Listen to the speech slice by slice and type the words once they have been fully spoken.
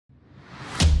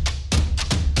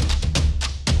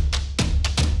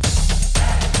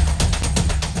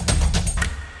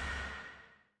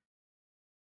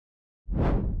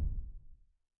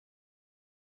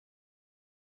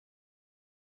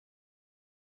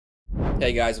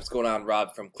Hey guys, what's going on?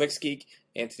 Rob from ClicksGeek,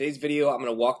 and today's video I'm going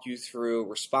to walk you through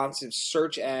responsive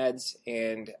search ads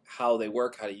and how they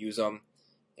work, how to use them,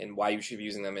 and why you should be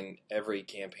using them in every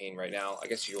campaign right now. I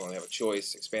guess you only have a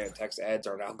choice. Expanded text ads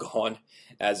are now gone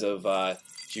as of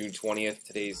June 20th.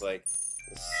 Today's like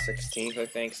the 16th, I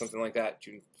think, something like that.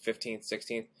 June 15th,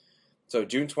 16th. So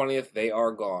June 20th, they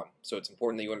are gone. So it's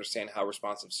important that you understand how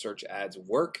responsive search ads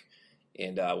work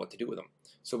and what to do with them.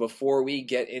 So before we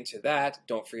get into that,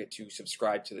 don't forget to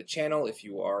subscribe to the channel if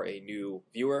you are a new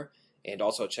viewer, and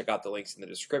also check out the links in the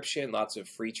description. Lots of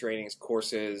free trainings,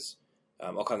 courses,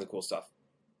 all kinds of cool stuff.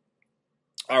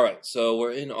 Alright, so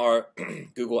we're in our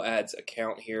Google Ads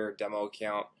account here, demo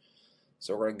account.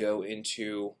 So we're going to go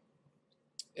into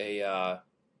a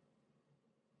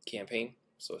campaign.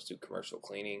 So let's do commercial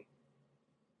cleaning.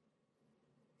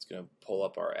 It's going to pull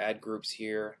up our ad groups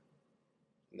here.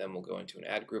 And then we'll go into an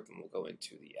ad group and we'll go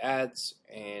into the ads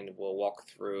and we'll walk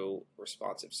through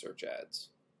responsive search ads,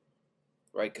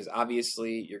 right? Because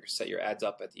obviously you're going to set your ads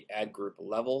up at the ad group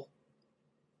level.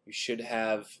 You should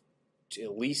have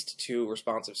at least 2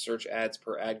 responsive search ads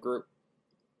per ad group.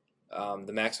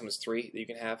 The maximum is 3 that you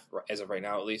can have, as of right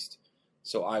now at least.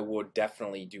 So I would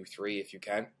definitely do 3 if you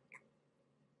can.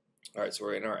 Alright, so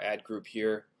we're in our ad group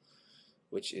here,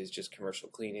 which is just commercial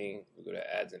cleaning. We'll go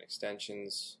to ads and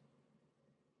extensions.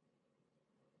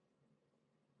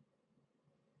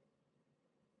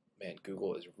 Man,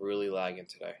 Google is really lagging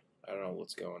today. I don't know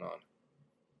what's going on.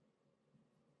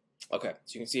 Okay,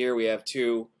 so you can see here we have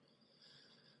 2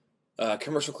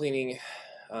 commercial cleaning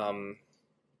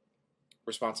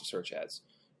responsive search ads,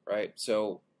 right?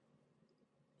 So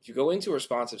if you go into a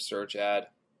responsive search ad,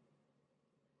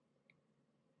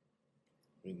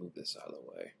 let me move this out of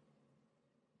the way.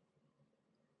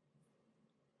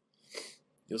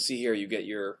 You'll see here you get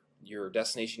your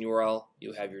destination URL,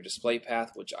 you'll have your display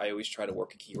path, which I always try to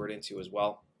work a keyword into as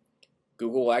well.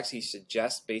 Google will actually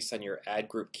suggest, based on your ad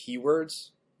group keywords,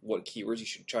 what keywords you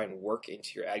should try and work into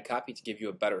your ad copy to give you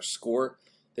a better score.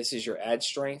 This is your ad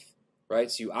strength, right?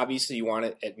 So you want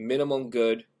it at minimum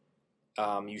good.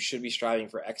 You should be striving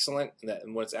for excellent,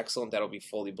 and when it's excellent, that'll be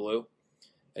fully blue.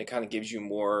 And it kind of gives you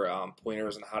more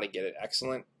pointers on how to get it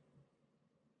excellent.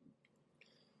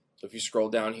 So if you scroll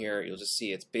down here, you'll just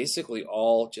see it's basically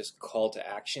all just call to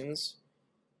actions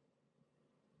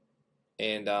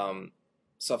and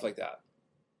stuff like that.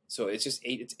 So it's just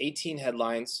it's 18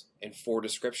 headlines and 4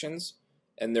 descriptions,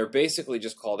 and they're basically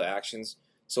just call to actions.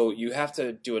 So you have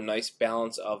to do a nice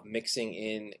balance of mixing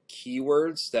in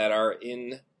keywords that are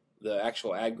in the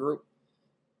actual ad group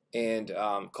and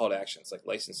call to actions like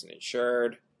licensed and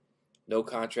insured, no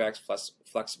contracts,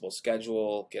 flexible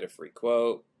schedule, get a free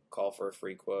quote, call for a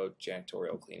free quote,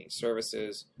 janitorial cleaning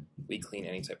services, we clean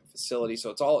any type of facility. So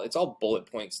it's all bullet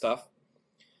point stuff.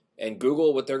 And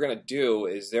Google, what they're going to do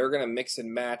is they're going to mix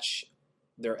and match.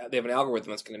 They have an algorithm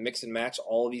that's going to mix and match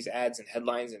all of these ads and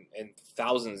headlines and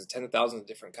thousands, tens of thousands of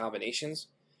different combinations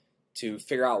to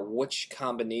figure out which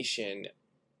combination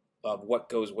of what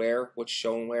goes where, what's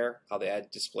shown where, how the ad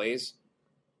displays,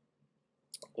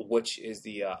 which is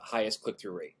the highest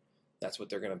click-through rate. That's what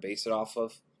they're going to base it off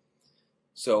of.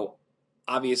 So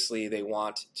obviously they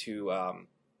want to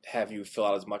have you fill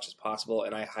out as much as possible,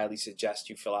 and I highly suggest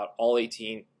you fill out all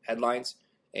 18 headlines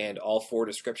and all 4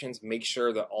 descriptions. Make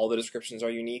sure that all the descriptions are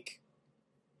unique,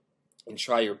 and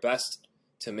try your best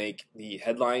to make the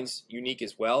headlines unique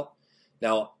as well.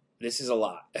 Now, this is a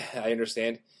lot. I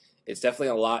understand. It's definitely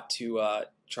a lot to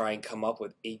try and come up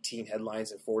with 18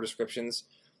 headlines and 4 descriptions,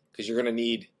 because you're going to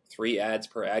need 3 ads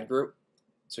per ad group.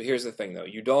 So here's the thing, though.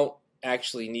 You don't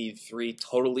actually need 3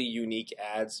 totally unique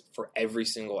ads for every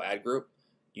single ad group.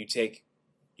 You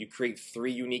create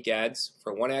 3 unique ads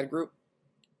for one ad group,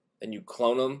 then you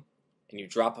clone them and you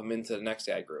drop them into the next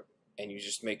ad group, and you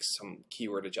just make some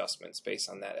keyword adjustments based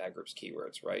on that ad group's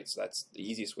keywords, right? So that's the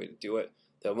easiest way to do it.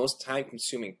 The most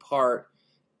time-consuming part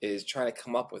is trying to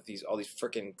come up with all these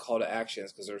freaking call to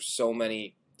actions, because there's so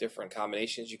many different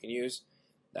combinations you can use.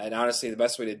 And honestly, the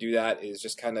best way to do that is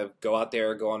just kind of go out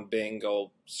there, go on Bing,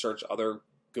 go search other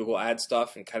Google ad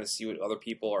stuff and kind of see what other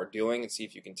people are doing and see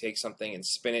if you can take something and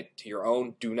spin it to your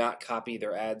own. Do not copy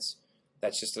their ads.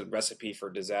 That's just a recipe for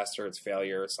disaster. It's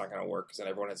failure. It's not going to work because then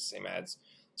everyone has the same ads.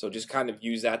 So just kind of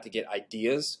use that to get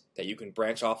ideas that you can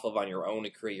branch off of on your own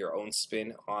and create your own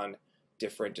spin on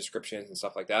different descriptions and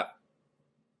stuff like that.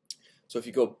 So if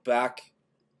you go back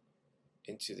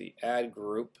into the ad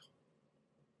group,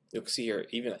 you'll see here,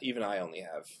 even I only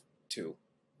have 2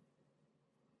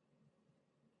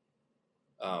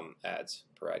 ads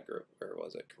per ad group. Where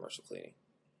was it? Commercial cleaning.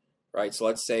 Right. So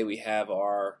let's say we have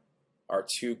our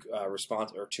 2 or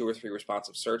 3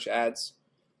 responsive search ads.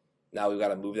 Now we've got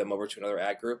to move them over to another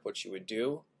ad group. What you would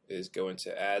do is go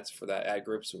into ads for that ad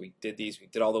group. So we did these, we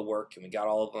did all the work, and we got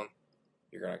all of them.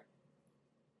 You're going to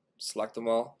select them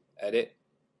all, edit,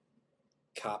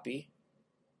 copy,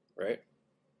 right?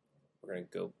 We're going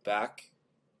to go back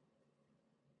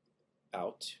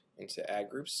out into ad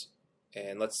groups,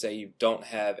 and let's say you don't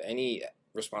have any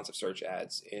responsive search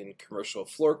ads in commercial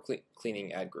floor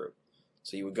cleaning ad group.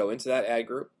 So you would go into that ad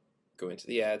group, go into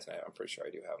the ads, and I'm pretty sure I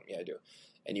do have them. Yeah, I do.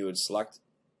 And you would select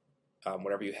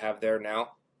whatever you have there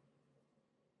now,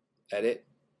 edit,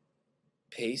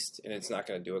 paste, and it's not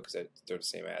going to do it because they're the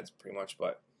same ads pretty much,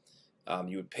 but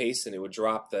you would paste and it would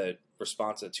drop the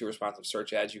two responsive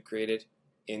search ads you created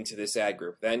into this ad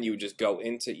group. Then you would just go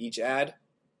into each ad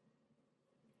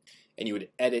and you would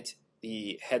edit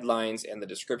the headlines and the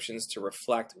descriptions to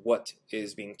reflect what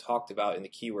is being talked about in the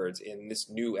keywords in this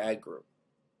new ad group,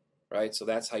 right? So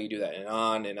that's how you do that, and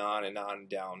on and on and on and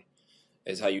down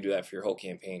is how you do that for your whole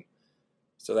campaign.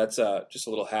 So that's just a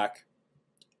little hack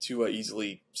to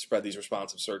easily spread these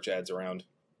responsive search ads around.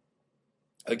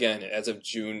 Again, as of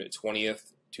June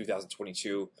 20th,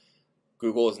 2022,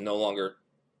 Google is no longer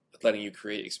letting you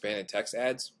create expanded text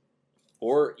ads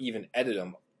or even edit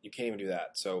them. You can't even do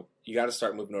that. So you got to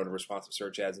start moving over to responsive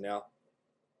search ads now.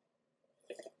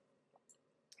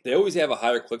 They always have a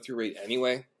higher click-through rate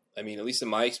anyway. I mean, at least in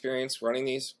my experience running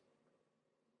these,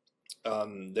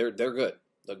 they're good.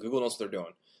 Google knows what they're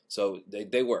doing. So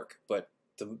they work. But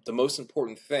the most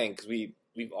important thing, because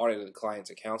we've audited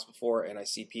clients' accounts before, and I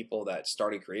see people that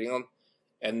started creating them,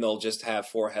 and they'll just have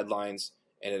 4 headlines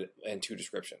and 2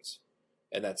 descriptions,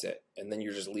 and that's it. And then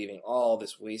you're just leaving all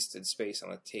this wasted space on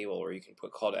the table where you can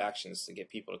put call to actions to get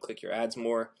people to click your ads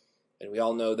more. And we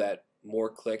all know that more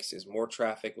clicks is more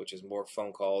traffic, which is more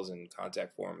phone calls and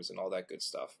contact forms and all that good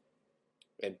stuff,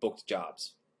 and booked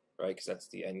jobs, right? Because that's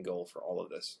the end goal for all of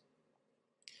this.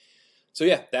 So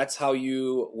yeah, that's how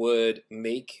you would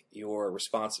make your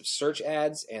responsive search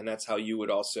ads, and that's how you would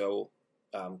also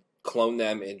clone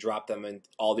them and drop them in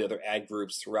all the other ad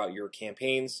groups throughout your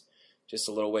campaigns. Just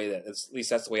a little way that, at least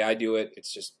that's the way I do it.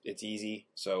 It's easy,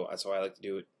 so that's why I like to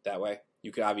do it that way.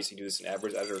 You could obviously do this in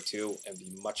AdWords Editor too and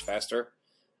be much faster,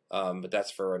 but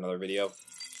that's for another video.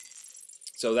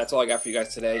 So that's all I got for you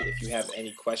guys today. If you have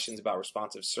any questions about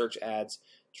responsive search ads,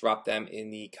 drop them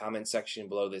in the comment section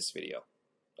below this video.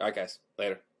 All right, guys.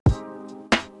 Later.